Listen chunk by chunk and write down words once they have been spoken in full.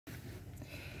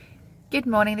Good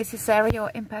morning, this is Sarah,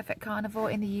 your imperfect carnivore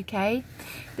in the UK.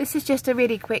 This is just a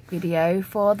really quick video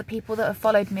for the people that have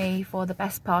followed me for the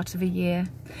best part of a year.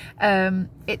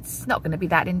 It's not going to be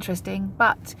that interesting,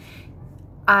 but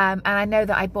and I know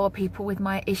that I bore people with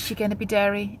my, is she going to be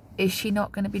dairy? Is she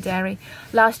not going to be dairy?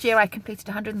 Last year I completed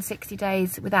 160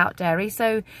 days without dairy,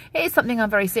 so it is something I'm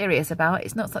very serious about.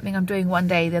 It's not something I'm doing one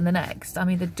day then the next. I'm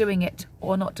either doing it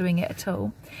or not doing it at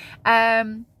all.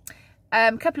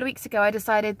 A couple of weeks ago I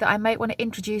decided that I might want to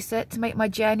introduce it to make my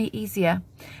journey easier.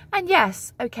 And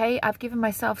yes, okay, I've given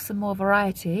myself some more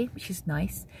variety, which is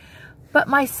nice, but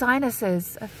my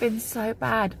sinuses have been so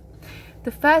bad.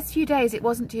 The first few days it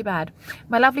wasn't too bad.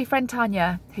 My lovely friend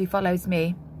Tanya, who follows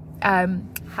me,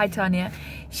 hi Tanya,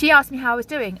 she asked me how I was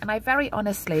doing, and I very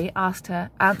honestly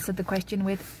answered the question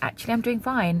with, actually I'm doing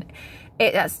fine.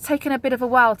 That's taken a bit of a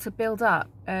while to build up.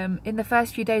 In the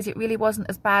first few days it really wasn't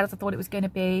as bad as I thought it was going to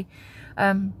be.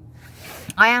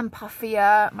 I am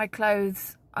puffier, my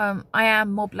clothes, I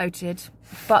am more bloated,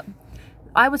 but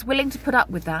I was willing to put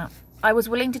up with that. I was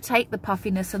willing to take the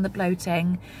puffiness and the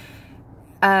bloating,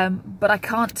 but I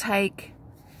can't take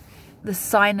the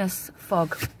sinus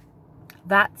fog.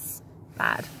 That's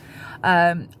bad.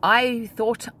 I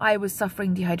thought I was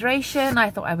suffering dehydration.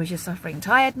 I thought I was just suffering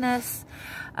tiredness.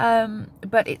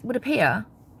 But it would appear,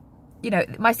 you know,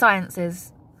 my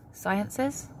sciences,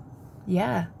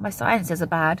 yeah, my sciences are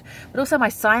bad, but also my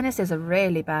sinuses are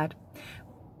really bad.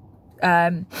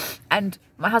 And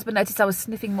my husband noticed I was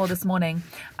sniffing more this morning.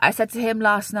 I said to him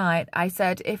last night, I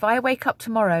said, if I wake up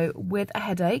tomorrow with a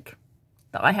headache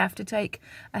that I have to take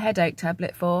a headache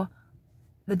tablet for,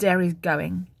 the dairy's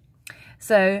going.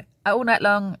 So all night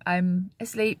long I'm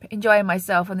asleep, enjoying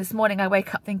myself, and this morning I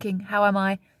wake up thinking, how am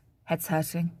I? Head's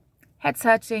hurting,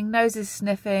 nose is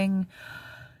sniffing.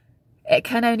 It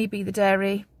can only be the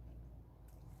dairy.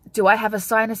 Do I have a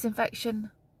sinus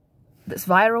infection that's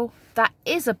viral? That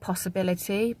is a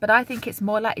possibility, but I think it's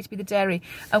more likely to be the dairy.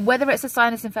 And whether it's a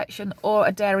sinus infection or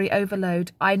a dairy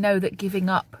overload, I know that giving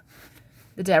up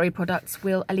the dairy products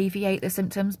will alleviate the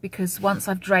symptoms, because once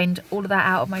I've drained all of that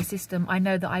out of my system, I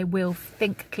know that I will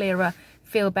think clearer,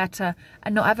 feel better,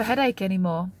 and not have a headache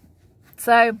anymore.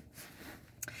 So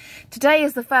today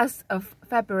is the 1st of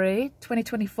February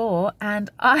 2024, and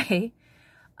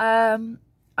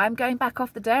I'm going back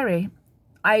off the dairy.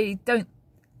 I don't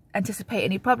anticipate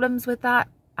any problems with that.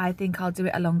 I think I'll do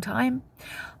it a long time.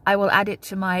 I will add it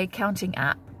to my counting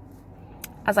app.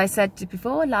 As I said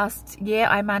before, last year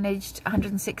I managed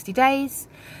 160 days,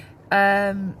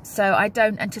 so I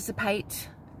don't anticipate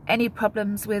any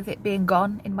problems with it being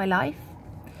gone in my life.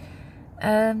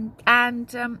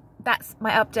 That's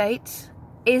my update.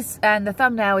 And the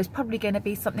thumbnail is probably going to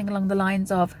be something along the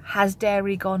lines of, has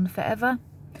dairy gone forever?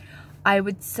 I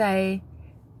would say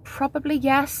probably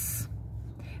yes,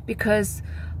 because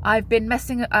I've been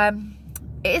messing.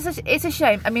 It's a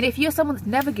shame. I mean, if you're someone that's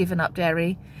never given up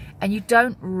dairy and you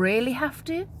don't really have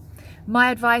to,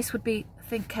 my advice would be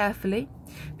think carefully,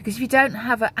 because if you don't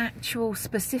have an actual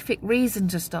specific reason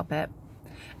to stop it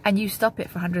and you stop it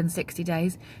for 160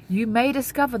 days, you may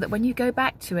discover that when you go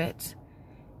back to it,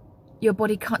 your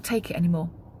body can't take it anymore.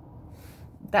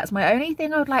 That's my only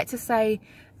thing I would like to say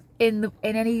in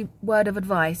any word of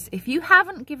advice. If you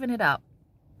haven't given it up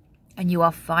and you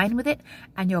are fine with it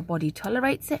and your body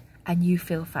tolerates it and you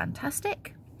feel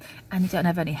fantastic and you don't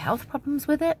have any health problems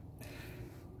with it,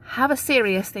 have a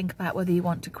serious think about whether you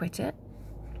want to quit it.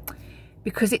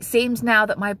 Because it seems now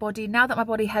that my body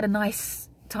had a nice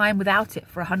time without it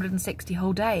for 160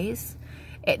 whole days,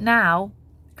 it now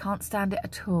can't stand it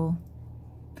at all.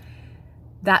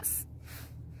 That's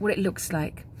what it looks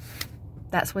like.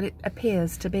 That's what it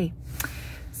appears to be.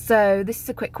 So this is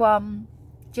a quick one,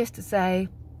 just to say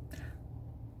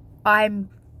I've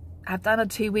done a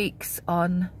 2 weeks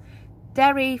on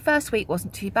dairy. First week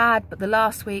wasn't too bad, but the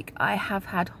last week I have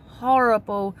had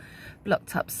horrible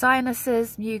blocked up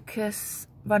sinuses, mucus,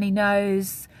 runny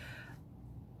nose.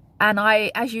 And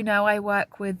as you know, I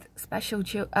work with special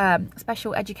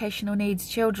educational needs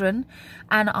children,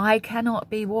 and I cannot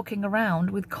be walking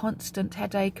around with constant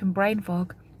headache and brain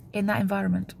fog in that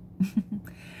environment.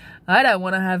 I don't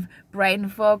want to have brain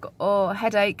fog or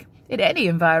headache in any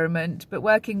environment, but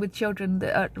working with children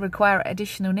that require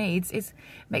additional needs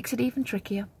makes it even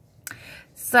trickier.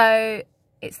 So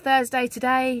it's Thursday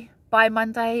today. By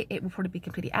Monday, it will probably be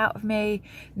completely out of me.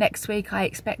 Next week, I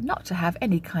expect not to have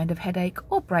any kind of headache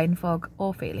or brain fog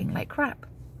or feeling like crap.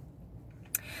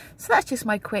 So that's just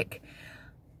my quick,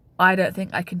 I don't think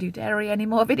I can do dairy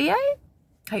anymore video.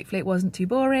 Hopefully it wasn't too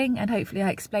boring, and hopefully I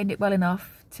explained it well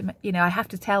enough to, you know, I have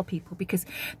to tell people, because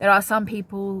there are some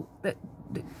people that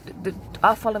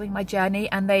are following my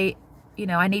journey and they you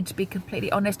know, I need to be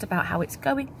completely honest about how it's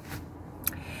going.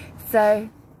 So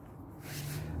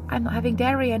I'm not having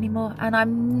dairy anymore, and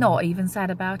I'm not even sad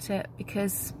about it,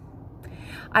 because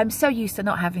I'm so used to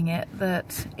not having it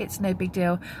that it's no big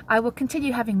deal. I will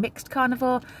continue having mixed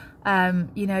carnivore,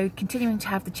 you know, continuing to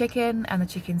have the chicken and the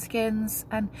chicken skins.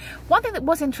 And one thing that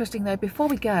was interesting though, before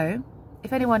we go,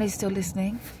 if anyone is still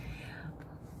listening,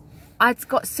 I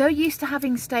got so used to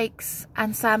having steaks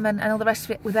and salmon and all the rest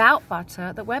of it without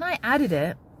butter that when I added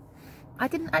it, I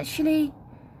didn't actually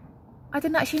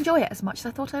enjoy it as much as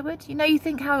I thought I would. You know, you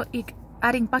think how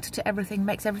adding butter to everything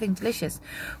makes everything delicious.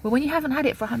 Well, when you haven't had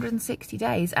it for 160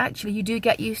 days, actually you do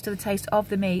get used to the taste of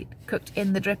the meat cooked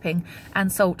in the dripping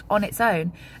and salt on its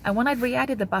own. And when I'd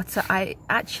re-added the butter, I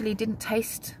actually didn't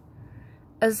taste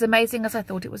as amazing as I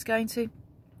thought it was going to.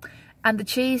 And the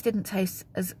cheese didn't taste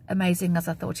as amazing as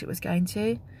I thought it was going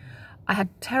to. I had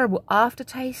terrible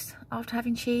aftertaste after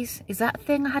having cheese. Is that a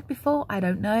thing I had before? I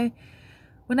don't know.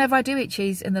 Whenever I do eat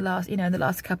cheese in the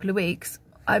last couple of weeks,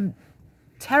 I'm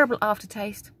terrible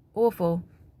aftertaste, awful.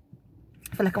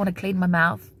 I feel like I want to clean my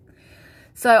mouth.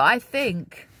 So I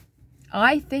think,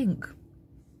 I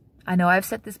know I've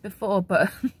said this before, but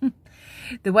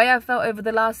the way I felt over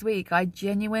the last week, I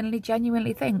genuinely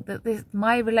think that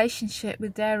my relationship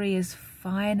with dairy is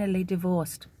finally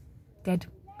divorced. Dead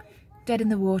in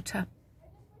the water.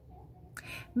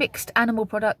 Mixed animal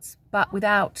products, but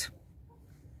without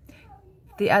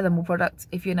the animal products,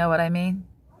 if you know what I mean.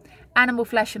 Animal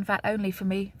flesh and fat only for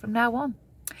me from now on.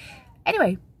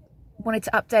 Anyway, wanted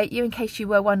to update you in case you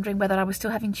were wondering whether I was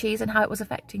still having cheese and how it was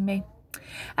affecting me.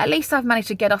 At least I've managed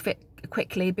to get off it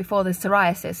quickly before the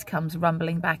psoriasis comes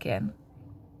rumbling back in.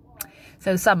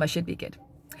 So summer should be good.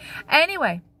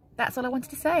 Anyway, that's all I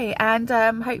wanted to say, and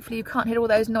hopefully you can't hear all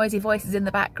those noisy voices in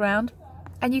the background,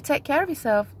 and you take care of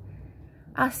yourself.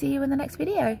 I'll see you in the next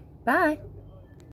video. Bye.